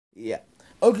Yeah.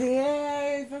 Okay,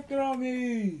 hey, fuck it on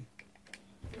me.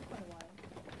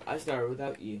 I started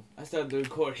without you. I started the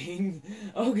recording.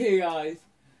 Okay, guys.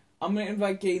 I'm gonna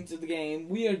invite Kate to the game.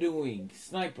 We are doing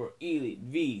Sniper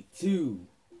Elite V2.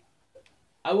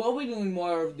 I will be doing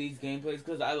more of these gameplays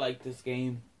because I like this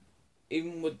game.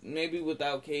 Even with maybe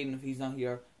without Caden if he's not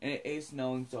here. And it is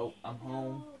snowing, so I'm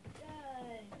home.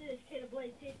 This kid of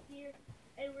Blade here,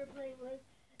 and we're playing with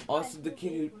Also the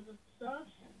kid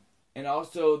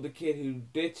also the kid who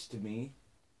ditched me.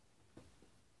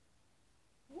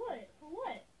 What? For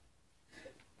what?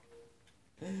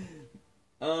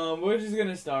 We're just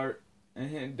gonna start.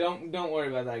 Don't worry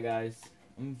about that, guys.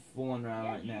 I'm fooling around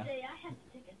right now. Yesterday I had to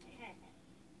take a test.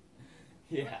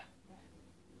 Yeah.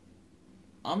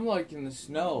 I'm like in the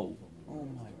snow. Oh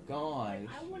my gosh.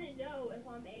 I want to know if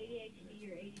I'm ADHD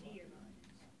or ADD or not.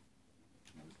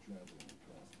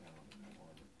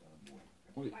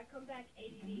 If I come back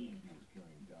ADD.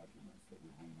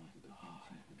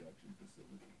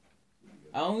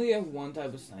 I only have one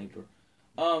type of sniper.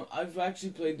 I've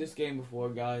actually played this game before,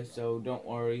 guys, so don't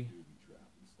worry.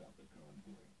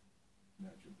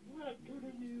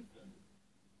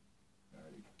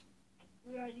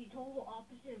 We are the total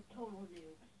opposite of total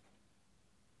noobs.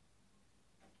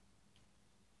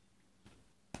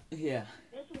 Yeah.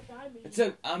 That's what I mean.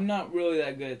 Except I'm not really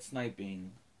that good at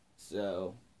sniping,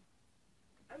 so.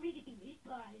 I'm eating these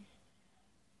guys.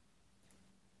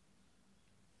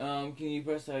 Can you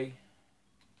press A?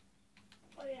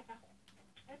 Oh yeah.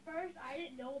 At first, I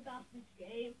didn't know about this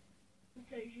game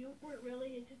because you weren't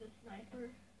really into the sniper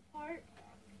part.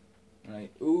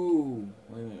 Right. Ooh.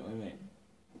 Wait a minute.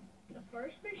 The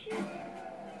first mission?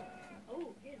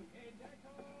 Oh, get him.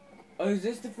 Oh, is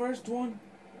this the first one?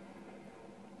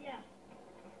 Yeah.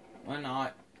 Why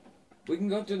not? We can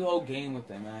go through the whole game with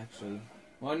them, actually.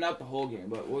 Well, not the whole game,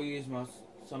 but we'll use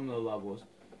some of the levels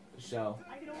to show.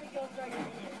 I can only go 30 minutes.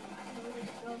 I can only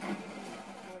go 30 minutes.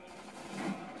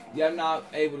 Yeah, I'm not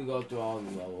able to go through all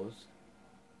the levels.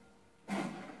 I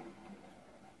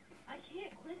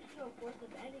can't quick stroke worth of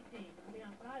anything. I mean,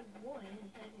 I've got one and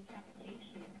it says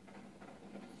incapacitation.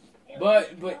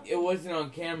 But it wasn't on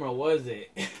camera, was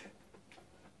it?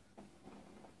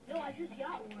 No, I just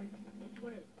got one. It's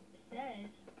what it says.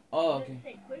 Oh, It okay. doesn't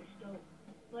say quick stroke,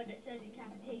 but it says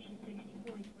incapacitation 60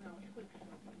 points when I was quick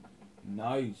stroke.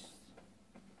 Nice.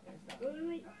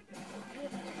 Wait.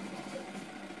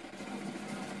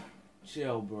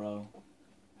 Chill, bro.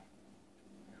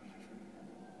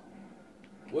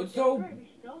 What's It's the pretty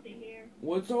stealthy here.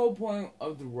 what's the whole point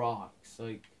of the rocks?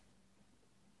 Like,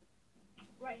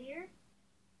 Right here?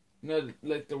 no,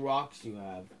 like the rocks you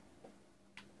have.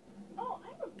 Oh,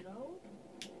 I don't know.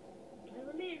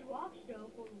 Eliminated rocks though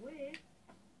for the win.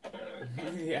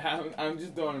 Yeah, I'm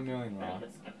just throwing a million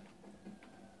rocks.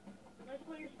 That's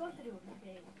what you're supposed to do in this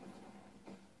game.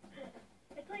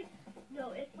 It's like,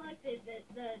 no, it's like they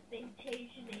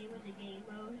changed the name of the game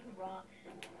mode to rocks.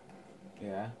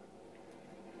 Yeah.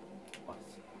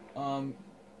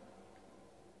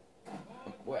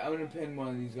 Wait, I'm gonna pin one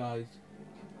of these guys.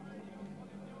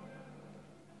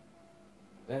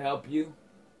 That help you?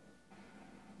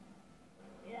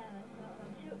 Yeah, that's what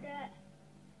I'm shooting at.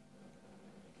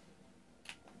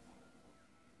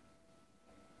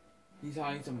 He's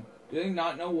hiding some. Do they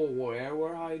not know where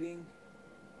we're hiding?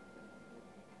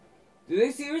 Did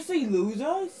they seriously lose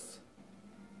us?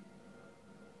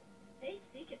 They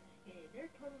think it's a game. They're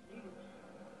total dudes.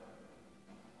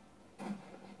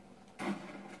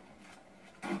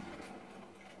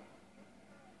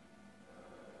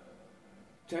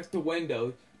 Check the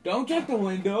windows. Don't check the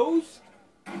windows.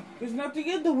 There's nothing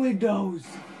in the windows.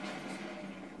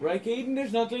 Right, Caden?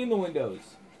 There's nothing in the windows.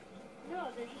 No,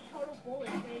 they're just total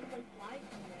bullets. They like flying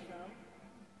from there though.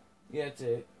 Yeah, that's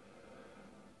it.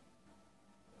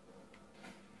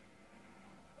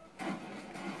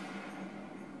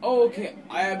 Oh, okay.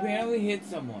 I apparently hit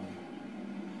someone.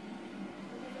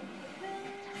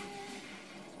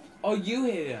 Oh, you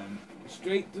hit him.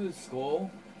 Straight through the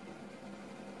skull?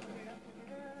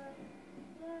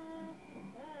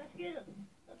 Let's get him.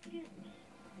 Let's get him.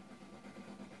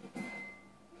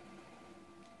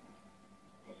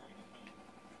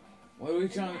 What are we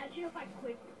trying to... Imagine if I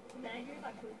quick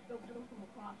scoped them from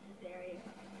across this area.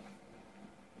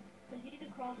 Because you need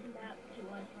to cross the map to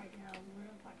us right now. We're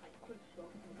gonna like quick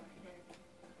scope them right there.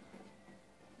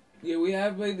 Yeah, we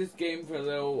have played this game for a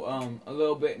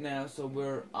little bit now, so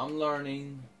I'm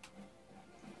learning.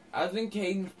 I think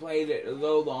Caden's played it a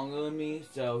little longer than me,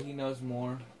 so he knows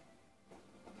more.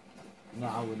 No,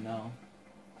 I would know.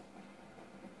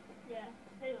 Yeah.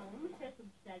 Hang on, let me set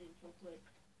some settings real quick.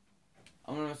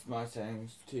 I'm gonna mess my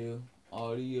settings too.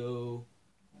 Audio.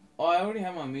 Oh, I already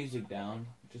have my music down,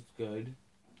 which is good.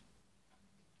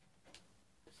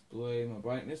 Display, my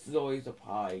brightness is always up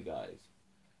high, guys.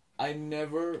 I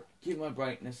never keep my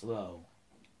brightness low.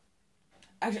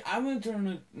 Actually, I'm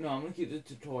gonna keep the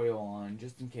tutorial on,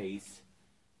 just in case.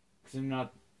 Because I'm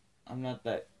not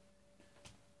that.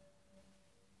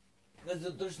 Because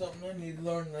if there's something I need to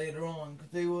learn later on, because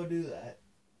they will do that.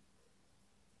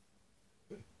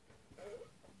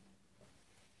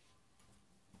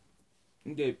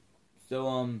 Okay, so,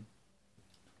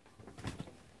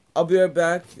 I'll be right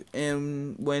back,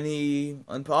 and when he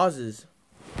unpauses.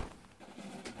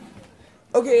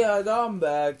 Okay, guys, I'm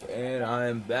back, and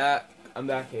I'm back,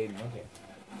 Aiden, okay.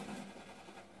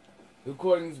 The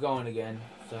recording's going again,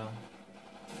 so.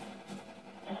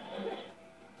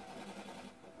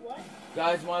 What?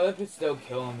 Guys, my lip is still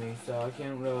killing me, so I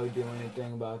can't really do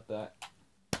anything about that.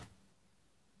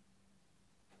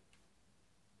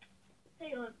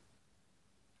 Hang on.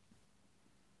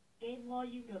 Game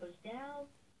volume goes down.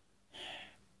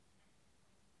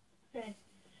 Okay.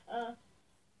 What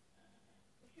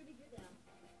should we do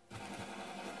now?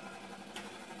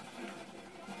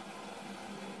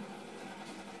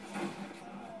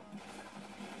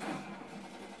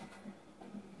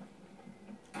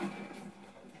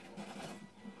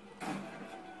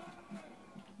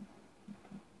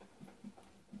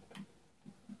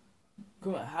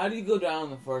 Come on, how do you go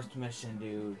down the first mission,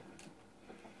 dude?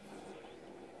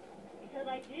 Because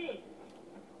I did.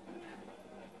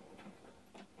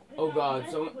 Oh god,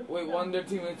 so wait, one of their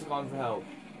teammates have gone for help.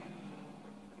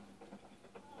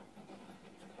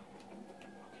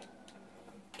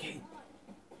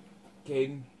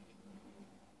 Caden.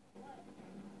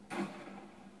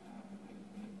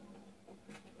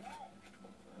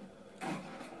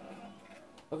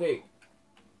 Okay,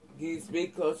 can you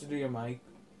speak closer to your mic?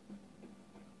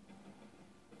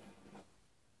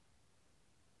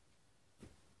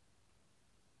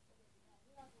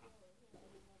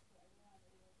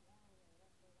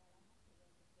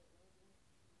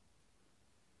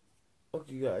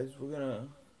 Okay guys, we're gonna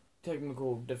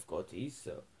technical difficulties,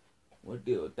 so we'll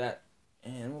deal with that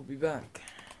and we'll be back.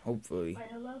 Hopefully. Right,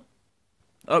 hello?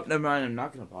 Oh, never mind, I'm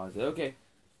not gonna pause it. Okay.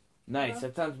 Nice, Hello?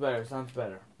 that sounds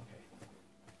better, Okay.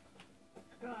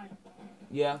 God.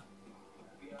 Yeah?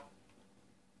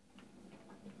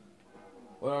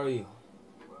 Where are you?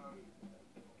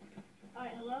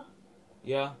 Alright, hello?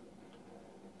 Yeah?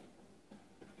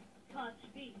 God,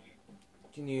 speak.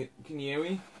 Can you hear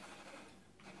me?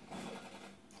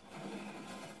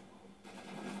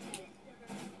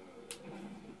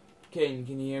 Caden,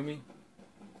 can you hear me?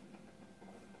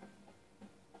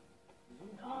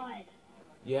 God.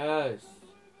 Yes.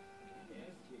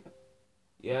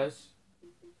 Yes?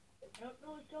 I don't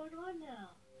know what's going on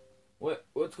now.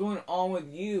 What's going on with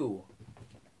you?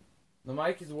 The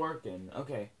mic is working.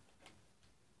 Okay.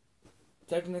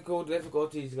 Technical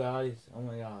difficulties, guys. Oh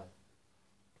my god.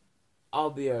 I'll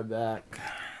be right back.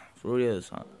 For real,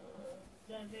 huh?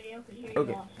 The video could hear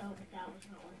Okay. you also, but that was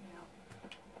not working out.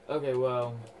 Okay,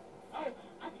 well. Oh,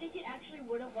 I think it actually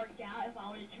would have worked out if I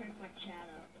would have turned my chat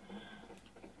up.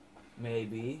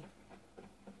 Maybe.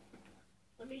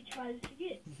 Let me try this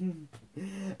again.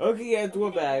 Okay, guys, we're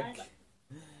Okay, back. guys.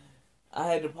 I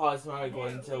had to pause my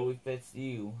recording until we fixed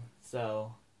you,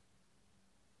 so.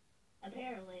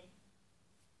 Apparently.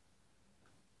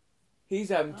 He's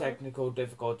having technical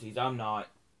difficulties. I'm not.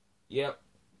 Yep.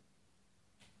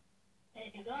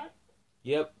 Hey, God?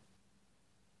 Yep.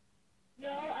 No,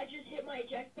 I just hit my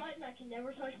eject button. I can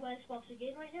never touch my Xbox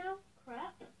again right now.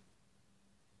 Crap.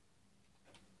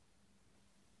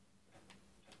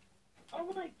 Oh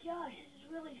my gosh, this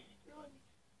is really screwing me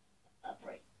up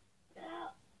right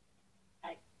now.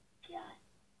 I got.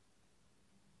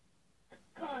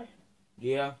 God,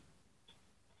 Yeah.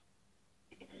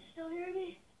 you can still hear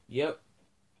me? Yep.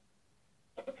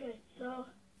 Okay, so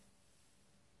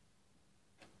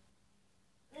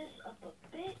this up a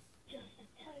bit, just a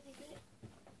tiny bit.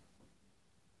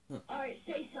 Alright,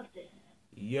 say something.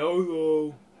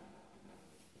 YOLO.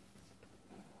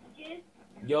 Again?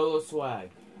 YOLO swag.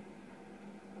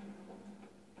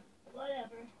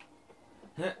 Whatever.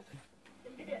 Huh.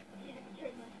 I'm gonna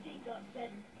turn my thing up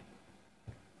better.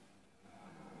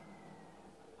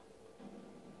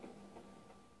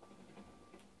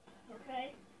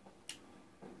 Okay?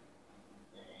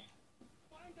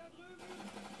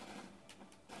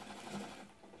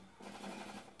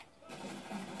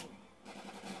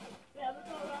 Yeah, let's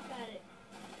go rock at it.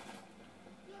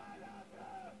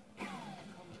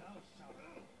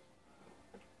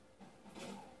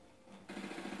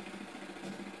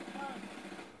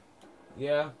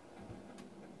 Yeah.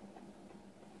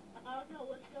 I don't know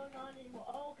what's going on anymore.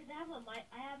 Oh, because I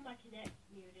I have my Kinect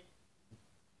muted.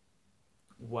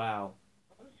 Wow.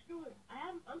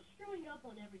 I'm screwing up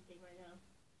on everything right now.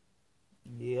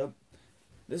 Yep.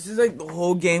 This is like the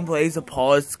whole gameplay is a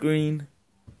pause screen.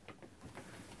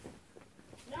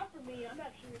 Not for me. I'm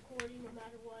actually recording no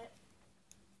matter what.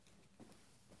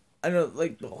 I know,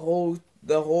 like the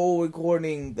whole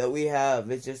recording that we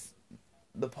have is just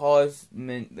the pause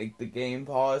like the game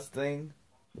pause thing,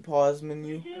 the pause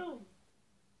menu. Resume.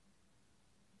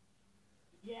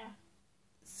 Yeah.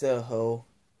 So.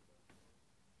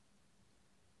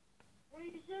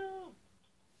 Resume.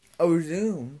 Oh,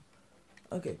 resume.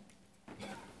 Okay.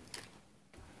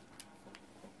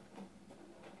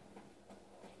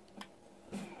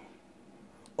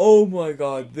 Oh my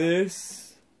God,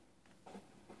 this.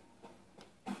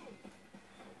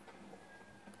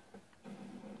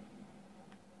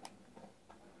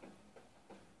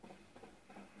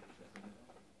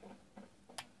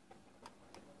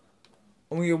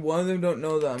 Only one of them don't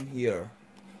know that I'm here.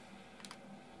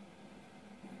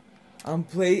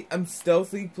 I'm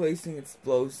stealthily placing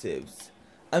explosives.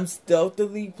 I'm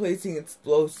stealthily placing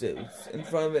explosives in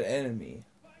front of an enemy.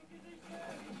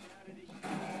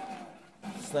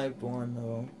 Snipe one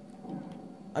though.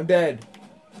 I'm dead.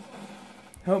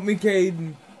 Help me,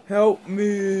 Caden. Help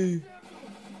me.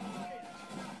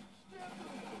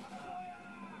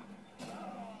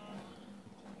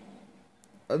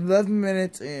 $11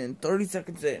 minutes in, 30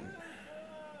 seconds in.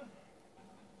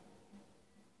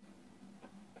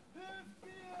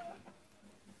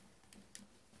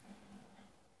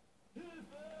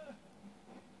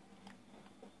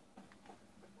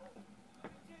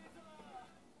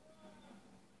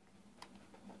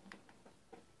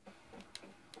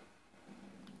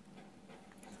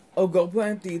 Oh, go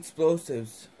plant the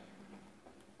explosives.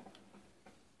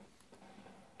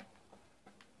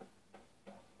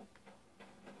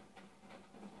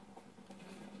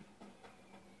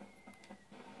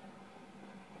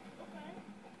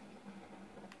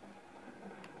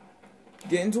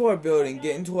 Get into our building.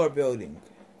 Get into our building.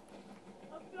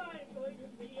 Hope you are enjoying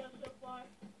this video so far.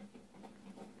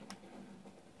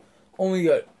 Oh my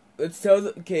God. Let's tell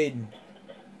Caden.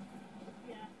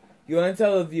 Yeah. You want to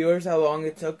tell the viewers how long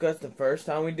it took us the first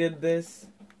time we did this?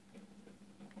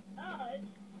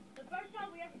 The first time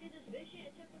we ever did this mission,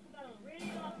 it took us about a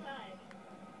really long time.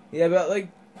 Yeah, about like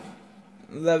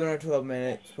 11 or 12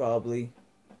 minutes, probably.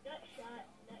 Nut shot.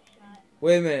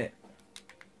 Wait a minute.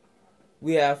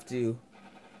 We have to.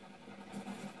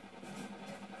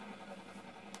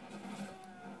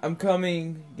 I'm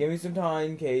coming. Give me some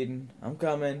time, Caden. I'm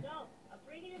coming. No, I'm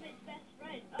bringing him his best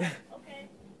friend. Oh, okay.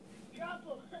 Drop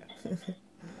him.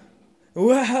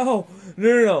 Wow!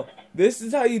 No. This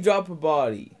is how you drop a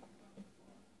body.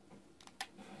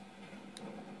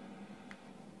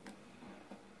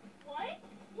 What?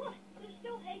 What? They're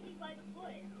still hanging by the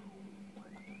foot.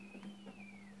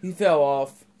 He fell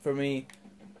off for me.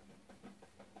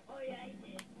 Oh yeah, he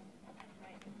did. That's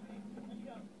right. Let's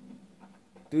go.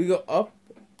 Do we go up?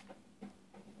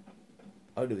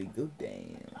 Or do we go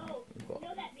down? Oh, you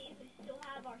know that means we still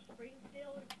have our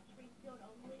Springfield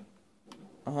only?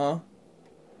 Uh-huh.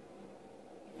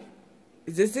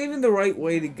 Is this even the right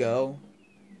way to go?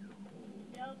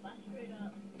 Nope, I screwed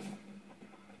up.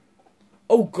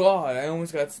 Oh God, I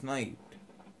almost got sniped.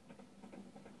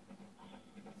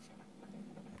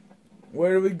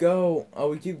 Where do we go? Oh,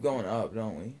 we keep going up,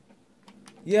 don't we?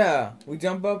 Yeah, we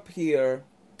jump up here.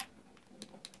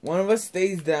 One of us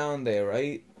stays down there,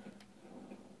 right?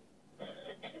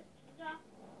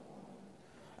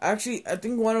 Actually, I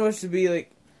think one of us should be like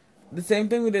the same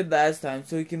thing we did last time,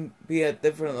 so we can be at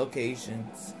different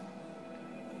locations.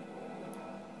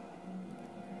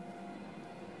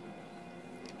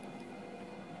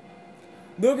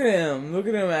 Look at him. Look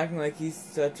at him acting like he's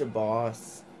such a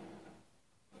boss.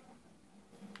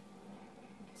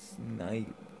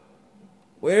 Snipe.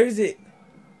 Where is it?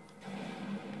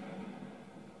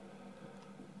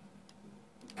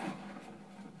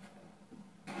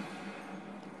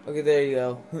 Okay, there you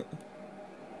go.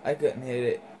 I couldn't hit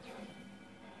it.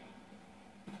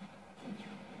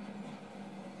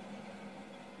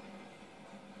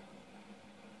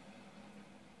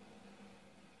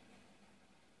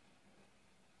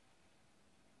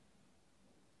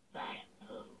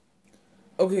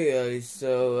 Okay, guys,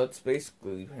 so that's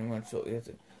basically pretty much what we have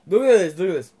to. Look at this, look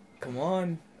at this. Come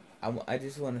on. I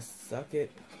just want to suck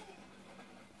it.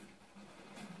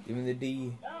 Give me the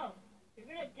D. Oh, you're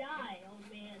gonna die, old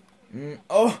man.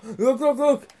 Oh,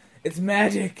 look. It's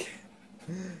magic.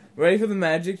 Ready for the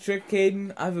magic trick,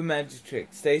 Caden? I have a magic trick.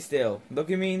 Stay still.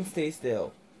 Look at me and stay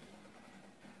still.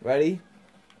 Ready?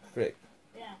 Frick.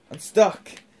 Yeah. I'm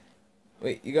stuck.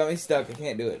 Wait, you got me stuck. I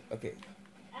can't do it. Okay.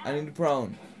 I need to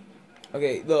prone.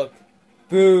 Okay, look.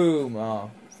 Boom. Oh,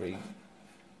 freak.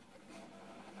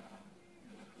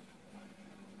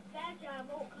 That guy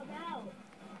won't come out.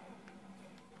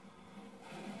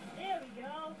 There we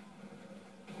go.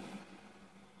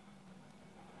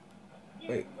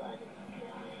 Wait.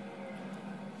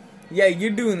 Yeah, you're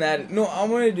doing that. No,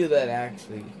 I'm gonna do that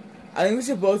actually. I think we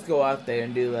should both go out there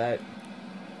and do that.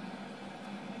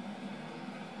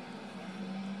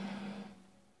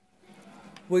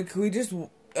 Wait, can we just...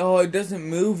 Oh, it doesn't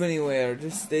move anywhere. It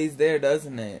just stays there,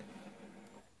 doesn't it?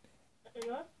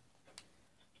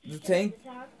 The tank...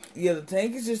 Yeah, the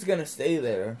tank is just gonna stay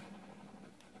there.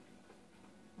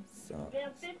 So. We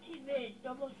have 15 minutes. It's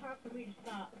almost time for me to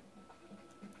stop.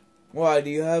 Why do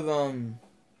you have,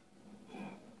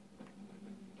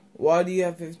 Why do you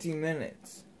have 15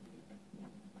 minutes?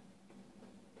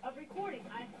 Of recording.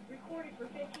 I've recorded for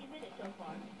 15 minutes so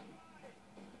far.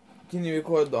 Can you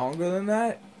record longer than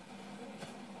that?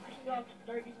 I can go up to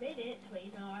 30 minutes, but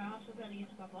you know, I also gotta get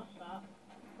to my bus stop.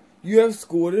 You have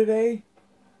school today?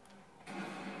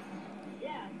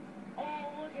 Yeah.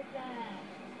 Oh, look at that.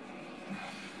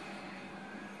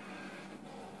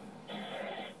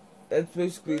 That's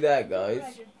basically that, Look what I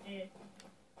guys. just did.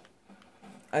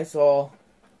 I saw.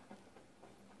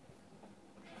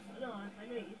 No, I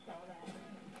know you saw that.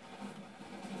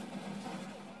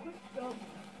 Quick scope.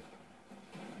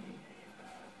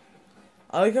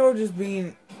 I like how we're just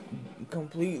being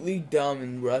completely dumb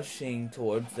and rushing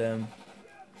towards them.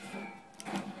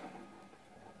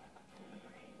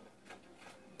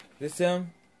 This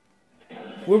him?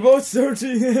 We're both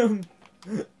searching him!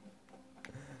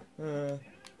 Search.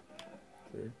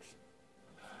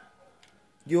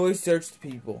 You always search the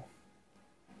people.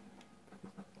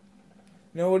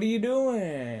 No, what are you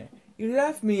doing? You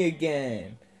left me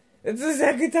again. It's the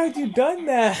second time you've done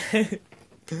that.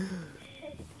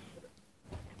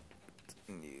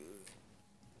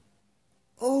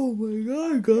 Oh my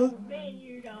god, God. Man,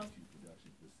 you know.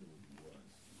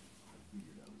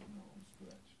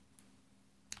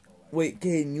 Wait,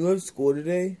 Caden, you have school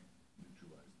today?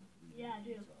 Yeah, I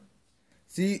do.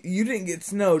 See, you didn't get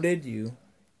snow, did you?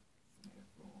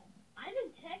 I'm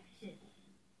in Texas.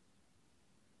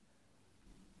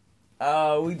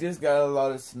 We just got a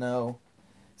lot of snow.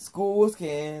 School was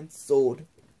canceled.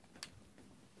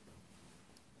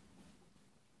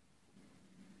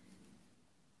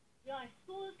 Yeah,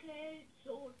 school is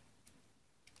canceled.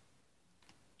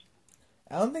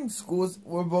 I don't think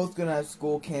we're both gonna have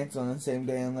school canceled on the same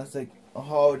day unless like a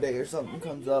holiday or something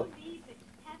comes up.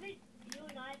 Haven't you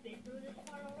and I been through this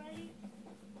part already?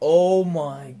 Oh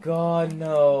my god,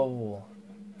 no.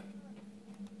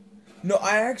 No,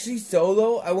 I actually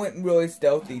solo. I went really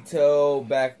stealthy till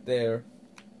back there.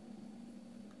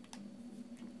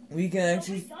 We can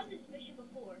actually... We've done this mission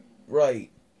before. Right.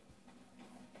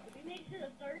 We made it to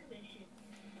the third mission.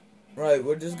 Right,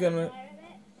 we're just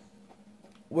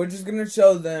gonna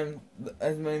show them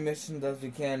as many missions as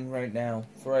we can right now.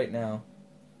 For right now.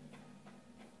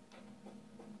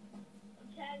 I'm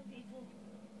tagging people.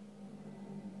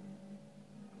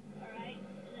 Alright,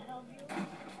 does that help you?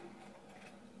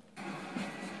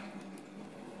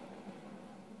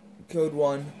 Code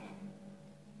 1.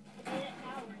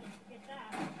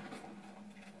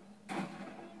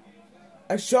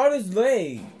 I shot his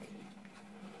leg.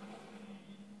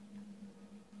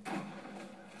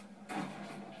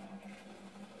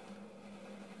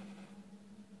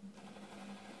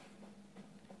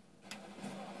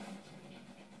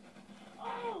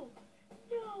 Oh,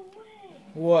 no way.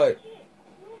 What?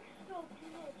 Look, scope, you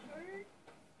little turd.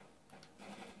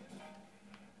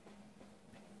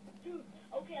 Dude,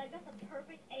 okay, I got the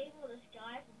perfect aim on this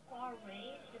guy from far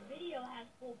range. The video has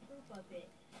full proof of it.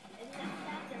 And then I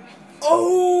sat there.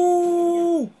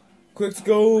 Oh! Quick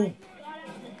scope. Got out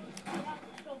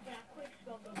the scope and I quick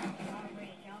scoped him from far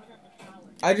range. I was at the tower.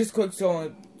 I just quick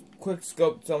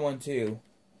scoped someone too.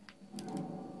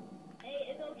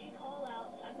 Hey, emoji call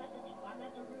out. I'm at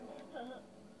the roof.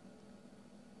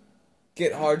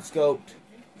 Get hard scoped.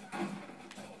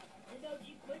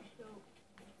 Emoji quick scope.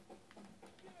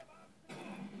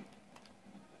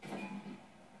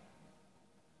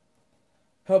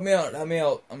 Help me out, help me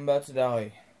out. I'm about to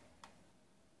die.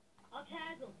 I'll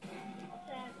tag him. I'll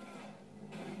tag him.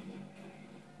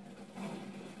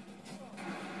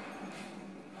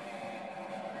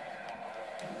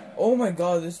 Oh my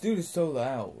god, this dude is so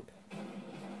loud.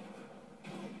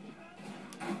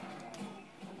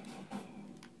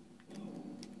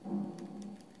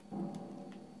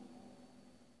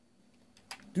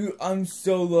 Dude, I'm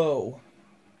so low.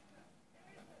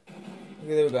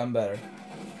 Okay, there we go, I'm better.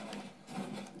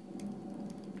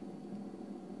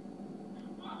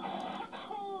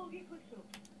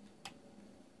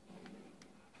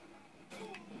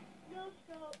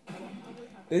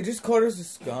 They just called us a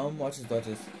scum. Watch this, watch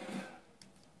this.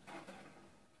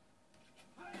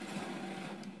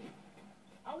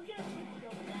 I was gonna quick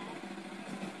scope that.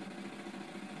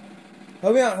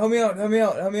 Help me out, help me out, help me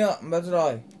out, help me out. I'm about to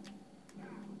die.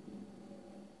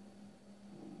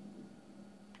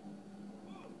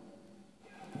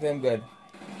 Okay, I'm good.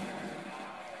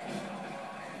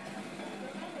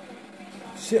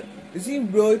 Shit, does he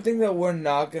really think that we're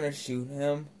not gonna shoot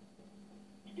him?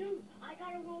 Dude, I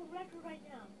got a world record right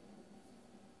now.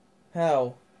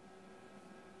 How?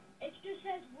 It just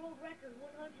says world record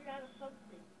 100 out of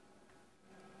something.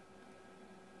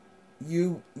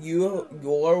 Your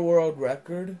world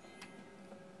record?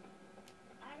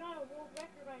 I got a world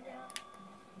record right now.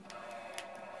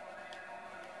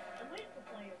 I'm waiting for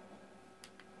players.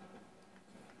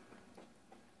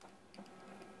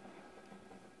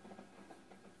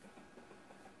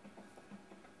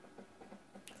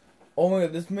 Oh my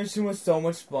god, this mission was so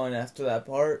much fun after that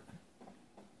part.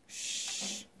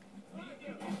 Shh.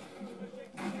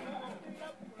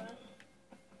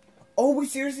 Oh, we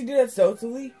seriously did that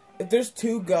stealthily? If there's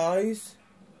two guys,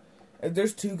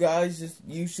 just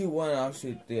you shoot one and I'll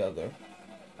shoot the other.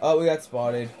 Oh, we got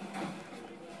spotted.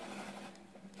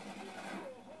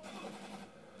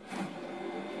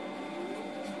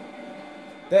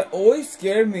 That always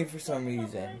scared me for some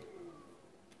reason.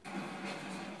 I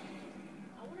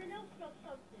want to know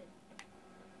something.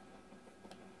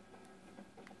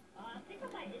 I think I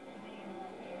might end this video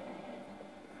here.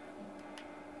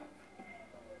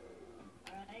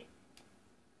 Alright.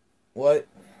 What?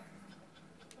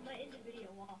 I might end the video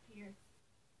off here.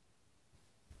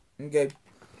 Okay.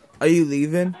 Are you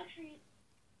leaving? Actually,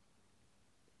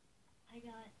 I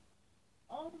got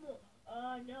almost,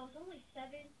 no, it's only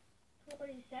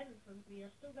 7:27 for me. I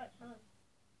still got time.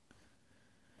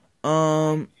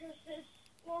 Just as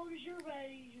long as you're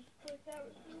ready, just click that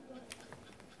resume button.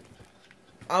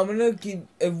 I'm gonna keep,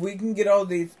 if we can get all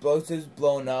the explosives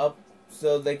blown up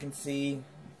so they can see,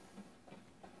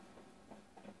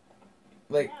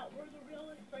 like, Yeah, we're the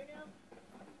realists right now.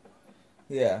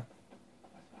 yeah.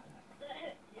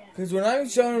 Yeah. Because we're not even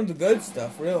showing them the good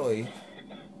stuff, really.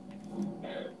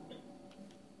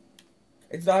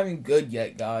 It's not even good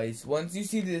yet, guys. Once you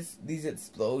see these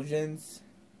explosions,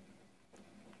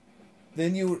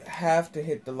 then you have to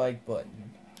hit the like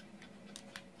button.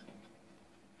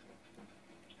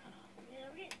 Man,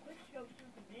 I'm getting quick scopes through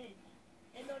the mids.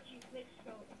 And don't you quick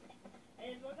scope.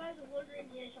 And if you guys are wondering,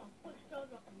 yes, on quick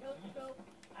scope, on no scope,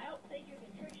 I don't think you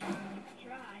can trick shot. You can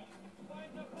try. You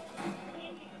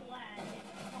can't get glad if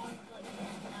the car's like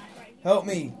glad right here. Help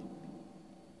me.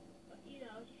 But, you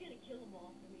know, you're gonna kill them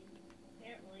all. I mean,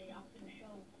 apparently, after the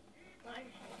show, my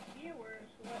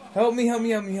viewers. Help me, help me,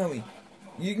 help me, help me.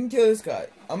 You can kill this guy.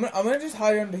 I'm gonna just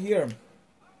hide under here.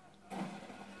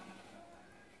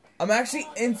 I'm actually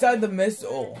inside the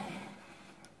missile.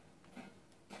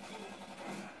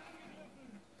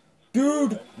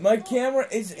 Dude, my camera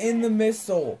is in the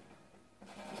missile.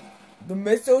 The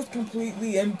missile is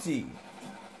completely empty.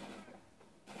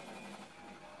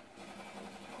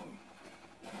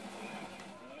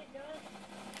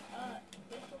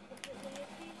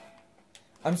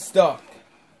 I'm stuck.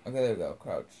 Okay, there we go.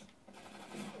 Crouch.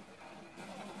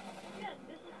 Yeah,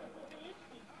 this is completely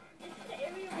empty. This is the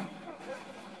area where they start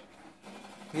working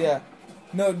on it. Yeah.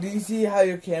 No, do you see how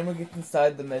your camera gets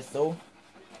inside the missile?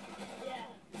 Yeah.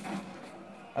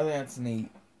 I think that's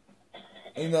neat.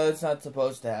 Even though it's not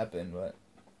supposed to happen, but...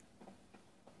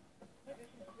 But this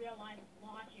is real life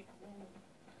logic.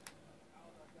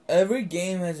 Every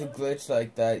game has a glitch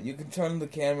like that. You can turn the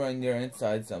camera and you're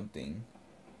inside something.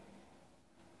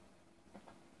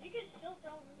 You can still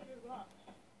throw limited rocks.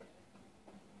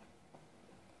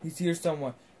 He's here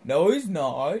somewhere. No, he's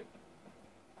not.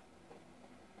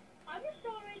 I'm just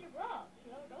throwing random rocks.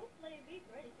 You know, don't play me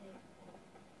for anything.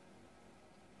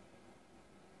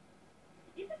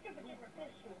 You picked up a different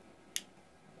pistol.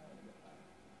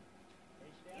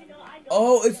 You know, I know.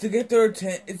 Oh, it's to get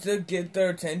their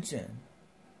attention.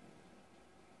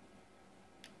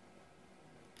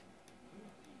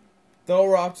 Throw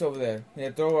rocks over there. Yeah,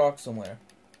 throw rocks somewhere.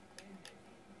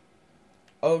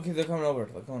 Oh, okay, they're coming over.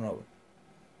 They're coming over.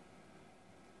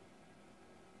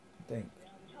 I think.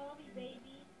 Tommy,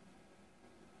 baby.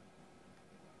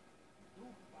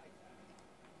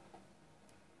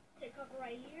 Take cover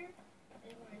right here.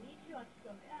 And when I need you, I just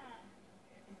go, yeah.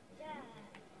 Yeah.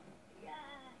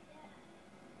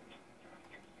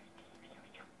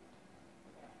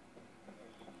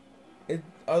 Yeah.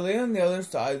 Are they on the other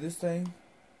side of this thing?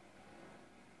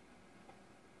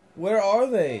 Where are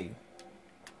they?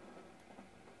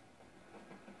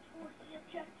 Towards the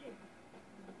objective.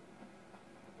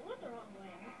 I went the wrong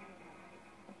way. I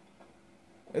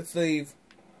Let's leave.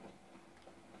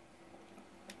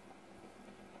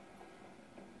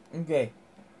 Okay.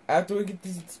 After we get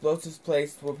these explosives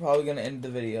placed, we're probably gonna end the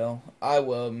video. I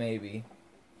will, maybe.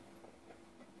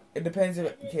 It depends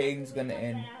if Caden's gonna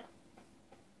end.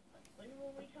 When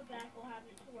we come back, we'll have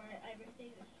it to where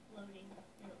everything's exploding.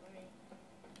 Don't worry.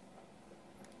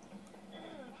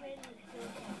 Caden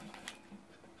exploding.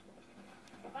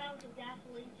 I found some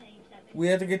gasoline tanks that make We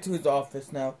have to get to his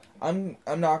office now. I'm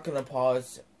not gonna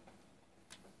pause.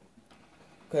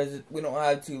 Because we don't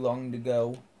have too long to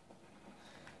go.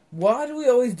 Why do we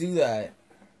always do that?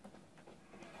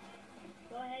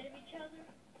 go ahead of each other.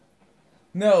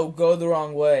 No, go the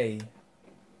wrong way.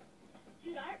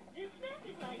 Dude, this map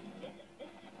is like, it's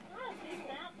not a big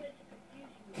map, but it's a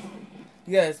confusing map.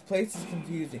 Yeah, this place is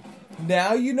confusing.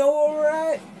 Now you know where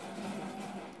we're at?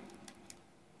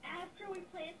 After we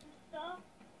plant some stuff,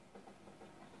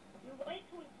 you wait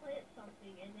till we plant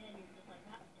something, and then you're just like,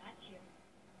 gotcha.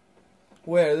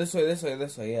 Where? This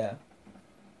way, yeah.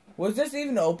 Was this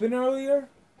even open earlier?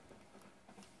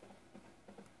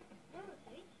 I don't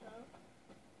think so.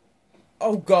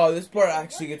 Oh god, this part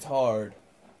actually gets hard.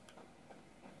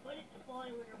 But it's fun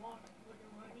when you're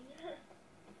running.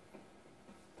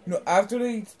 No, after the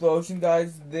explosion,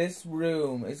 guys, this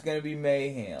room is gonna be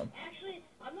mayhem. Actually,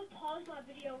 I'm gonna pause my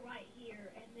video right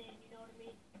here, and then, you know what I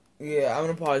mean? Yeah, I'm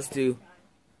gonna pause too.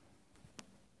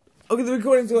 Okay, the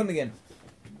recording's going again.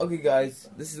 Okay, guys,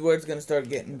 this is where it's gonna start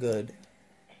getting good.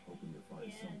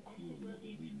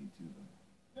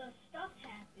 The stuff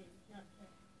happens.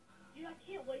 Dude, I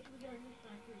can't wait till we get our new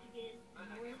snipers again.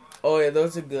 Oh yeah,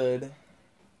 those are good.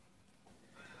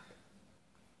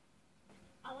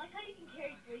 I like how you can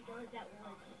carry 3 guns at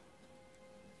once.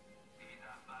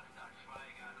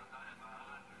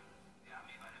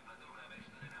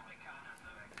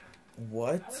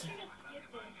 What? I wish I could skip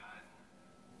this.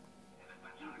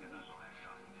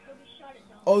 He'll be shot at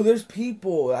dawn. Oh, there's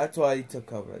people. That's why he took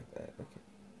cover like that. Okay.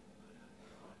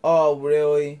 Oh,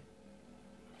 really?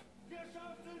 That's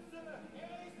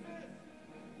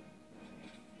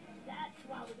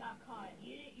why we got caught.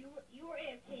 You were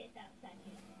AFK at that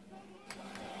second.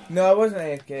 No, I wasn't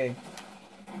AFK.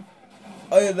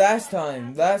 Oh yeah, last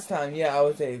time, yeah, I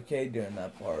was AFK during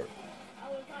that part. I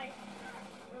was like,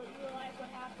 you were like, what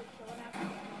happened? So what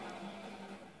happened?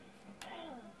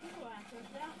 People ask us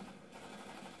that.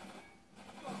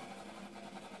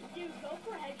 Dude, go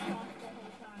for headshots the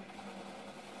whole time.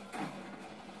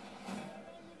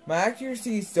 My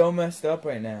accuracy is so messed up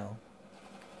right now.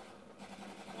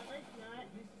 No, it's not.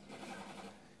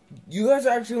 You guys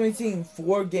are actually only seeing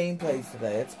 4 gameplays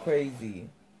today. That's crazy.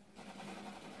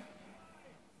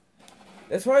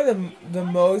 That's probably the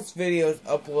most videos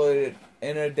uploaded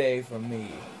in a day from me.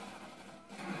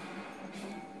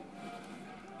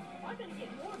 I'm gonna get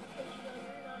more because you know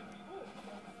you're not in school.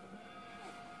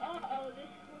 So. Uh-oh, this is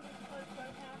when this part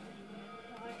starts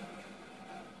happening.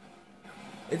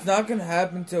 It's not gonna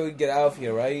happen until we get out of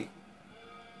here, right?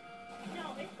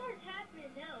 No, it starts happening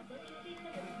now. Don't you see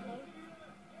some explosions?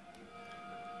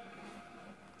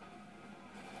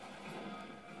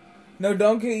 No,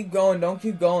 don't keep going. Don't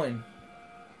keep going.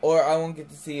 Or I won't get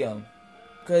to see them.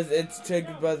 Because it's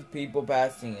triggered by the people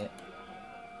passing it.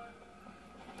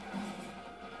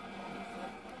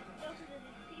 Those are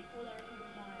the people that are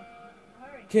coming by.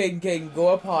 Hurry. Caden, go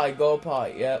up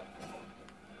high, yep.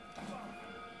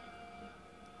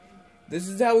 This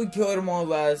is how we killed them all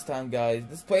last time, guys.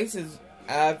 This place is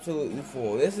absolutely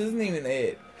full. This isn't even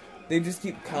it. They just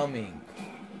keep coming. I'm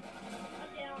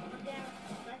down.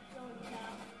 Let's go in the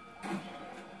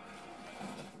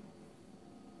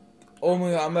Oh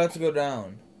my god, I'm about to go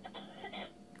down. I'm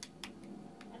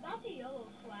about to yellow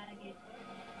flag it.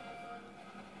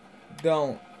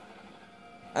 Don't.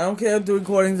 I don't care if the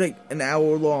recording's like an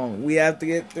hour long. We have to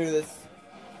get through this.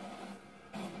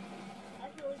 I can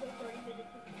only go 30 minutes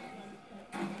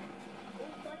if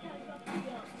it's my time's about to be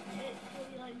up.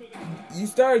 It's 29 minutes. You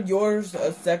started yours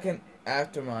a second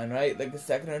after mine, right? Like a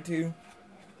second or two?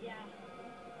 Yeah.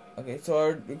 Okay, so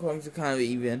our recordings are kind of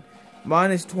even.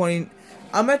 Mine is 20.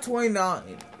 I'm at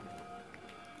 29.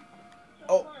 So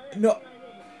Oh, come on, that's no. 29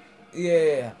 minutes.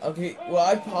 Yeah. Okay, well,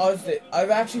 I paused it.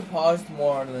 I've actually paused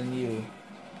more than you.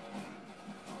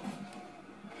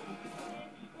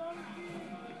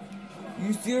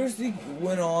 You seriously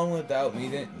went on without me,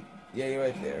 didn't you? Yeah, you're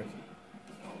right there.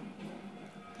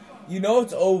 You know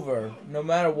it's over. No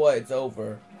matter what, it's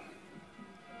over.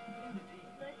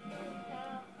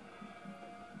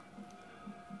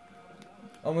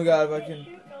 Oh my god, if I can...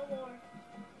 Shoot no more.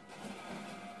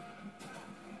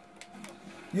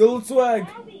 Yellow swag!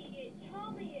 Tell me it, yo.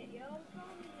 Tell me it.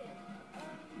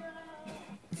 No.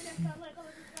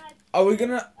 Are we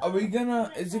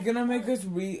gonna, is it gonna make us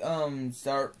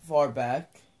start far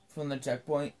back from the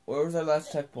checkpoint? Where was our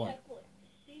last checkpoint?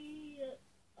 See,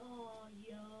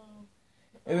 yo.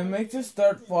 If it makes us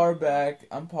start far back,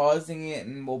 I'm pausing it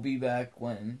and we'll be back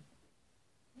when.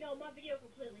 No, my video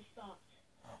completely stopped.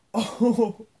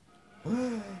 Oh,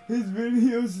 his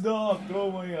video stopped.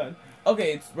 Oh my god.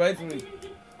 Okay, it's right I through. didn't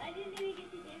even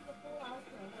get to give the full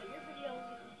outro, but your video will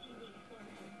get to see the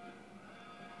explosion.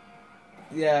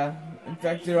 Yeah,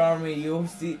 infected army. You'll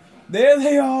see. There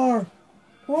they are.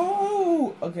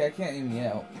 Whoa. Okay, I can't even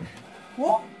yell.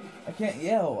 Whoa. I can't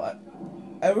yell.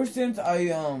 Ever since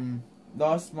I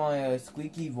lost my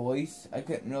squeaky voice, I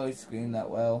couldn't really scream that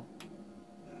well.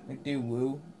 Like do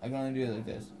woo. I can only do it like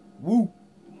this. Woo.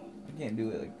 I can't do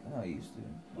it like how I used to.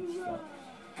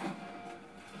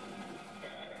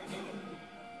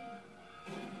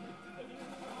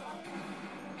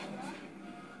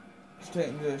 Straight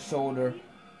into the shoulder.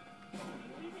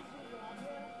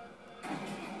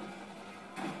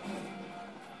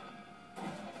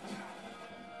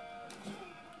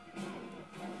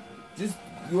 Just,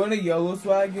 you want a yellow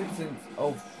swag it since,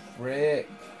 oh frick.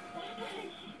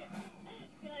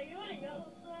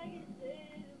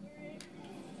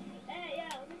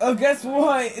 Oh, guess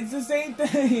what? It's the same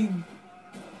thing.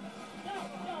 No,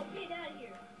 get out of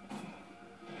here.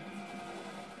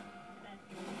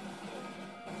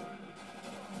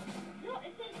 No,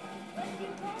 it says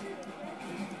rescue partner.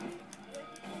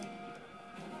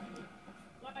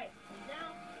 Right, now,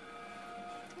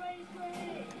 pray.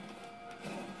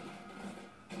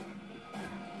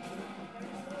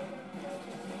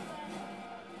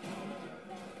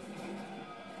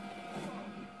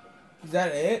 Is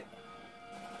that it?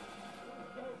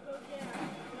 Go down.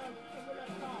 No, we're not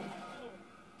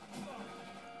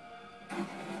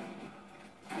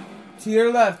To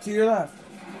your left, to your left.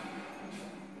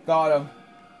 Got him.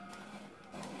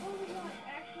 Oh my god,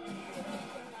 actually,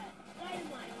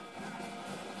 dynamite.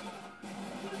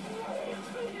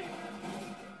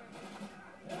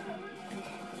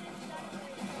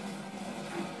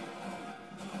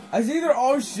 I see they're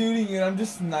all shooting and I'm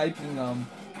just sniping them.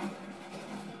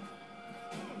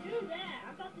 Do that.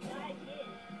 I'm about to die again.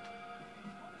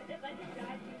 If I just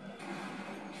died,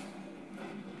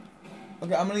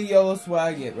 Okay, I'm gonna yellow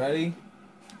swag it. Ready?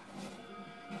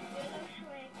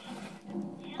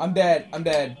 I'm dead. I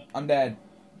died.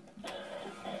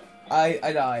 I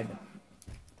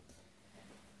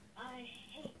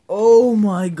hate. Oh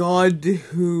my god, dude.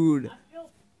 I feel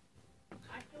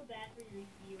bad for your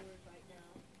viewers right now.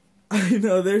 I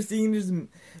know, they're seeing just...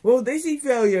 Well, they see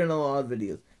failure in a lot of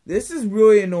videos. This is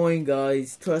really annoying,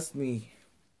 guys. Trust me.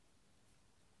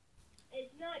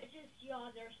 It's not just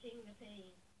y'all that are seeing the pain.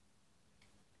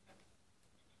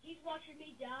 He's watching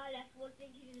me die. That's one thing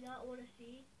he does not want to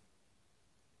see.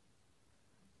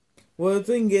 Well, the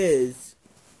thing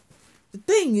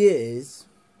is,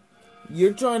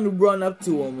 you're trying to run up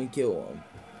to him and kill him.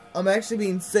 I'm actually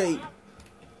being safe.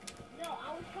 No,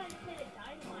 I was trying to play the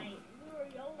dynamite. We were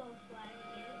YOLO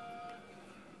flagging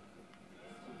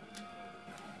it.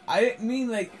 I didn't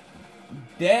mean like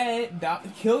dead.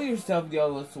 Kill yourself,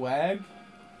 yellow swag.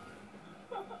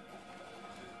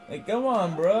 Like, come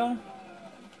on, bruh.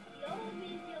 YOLO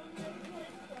means you'll never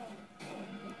quit, so.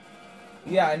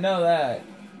 Yeah, I know that.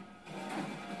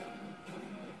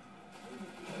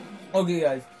 Okay,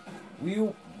 guys.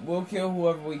 We'll kill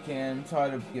whoever we can. Try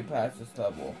to get past this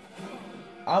level.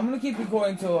 I'm gonna keep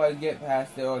recording until I get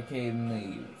past the arcade and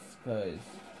leaves, cause.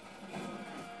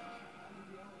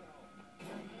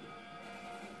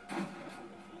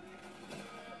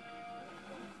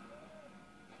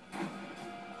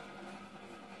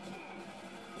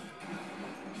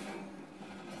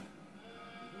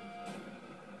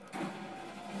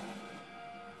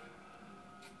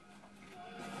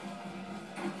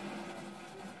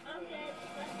 I'm dead.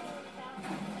 Let's go south.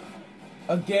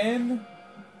 Again?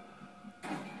 I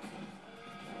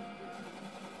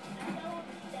fell off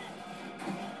the steps.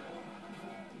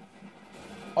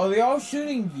 Are they all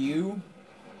shooting you?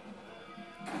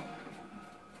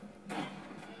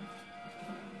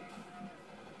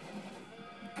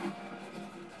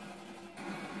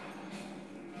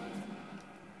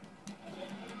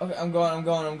 Okay, I'm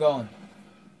going.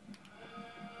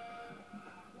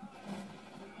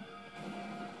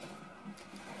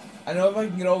 I know if I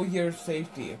can get over here,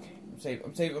 safety. Okay,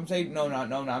 I'm safe. No,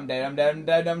 I'm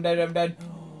dead.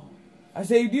 I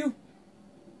saved you?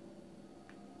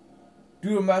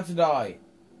 Dude, I'm about to die.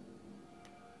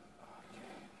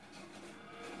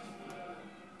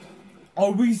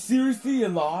 Are we seriously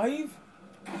alive?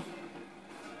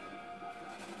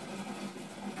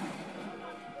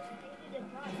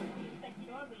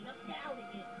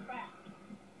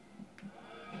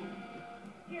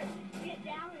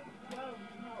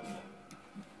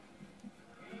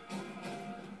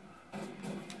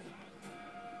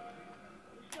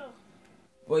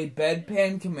 Wait,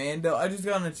 Bedpan Commando? I just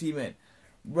got an achievement.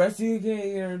 Rescue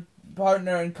your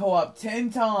partner in co-op 10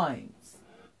 times.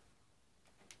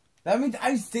 That means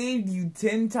I saved you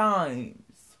 10 times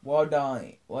while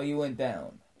dying, while you went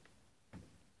down.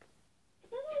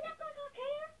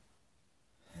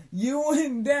 You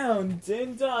went down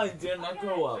 10 times in that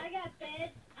co-op. I got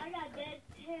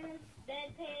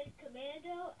Bedpan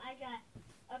Commando. I got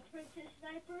Apprentice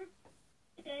Sniper,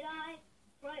 Deadeye,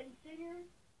 Front and Center,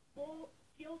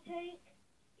 Fuel Tank,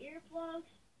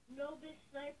 Earplugs, Nobis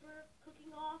Sniper,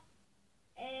 Cooking Off,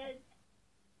 and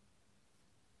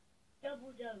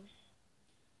Double Dose.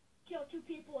 Kill 2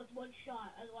 people with 1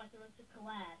 shot, otherwise the rest will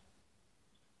collide.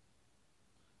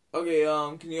 Okay,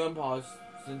 can you unpause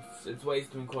since it's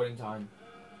wasting recording time?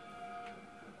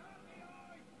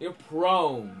 You're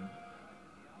prone.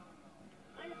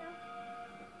 I know.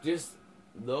 Just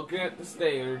looking at the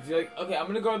stairs. You're like, okay, I'm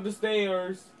gonna go up the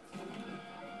stairs.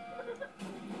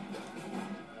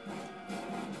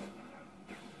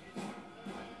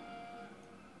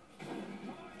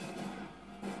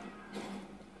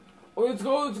 Oh, let's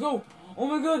go, let's go. Oh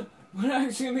my god, we're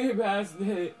actually made past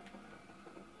it.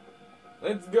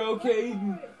 Let's go,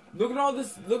 Caden. Look at all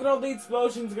this, look at all the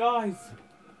explosions, guys.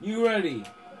 You ready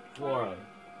for it?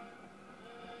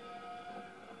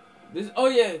 This, oh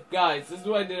yeah, guys, this is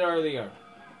what I did earlier.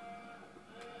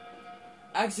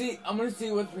 Actually, I'm gonna see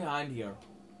what's behind here.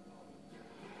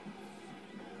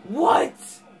 What?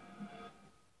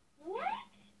 What?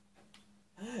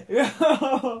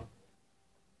 No.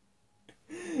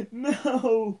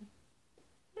 No.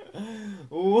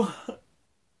 What?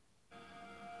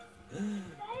 Is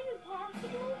that even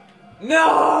possible?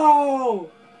 No.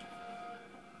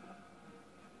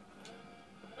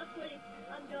 I'm quitting.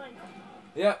 I'm done.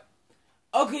 Yep.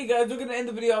 Okay, guys, we're gonna end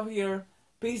the video up here.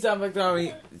 Peace out,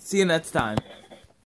 Victory. See you next time.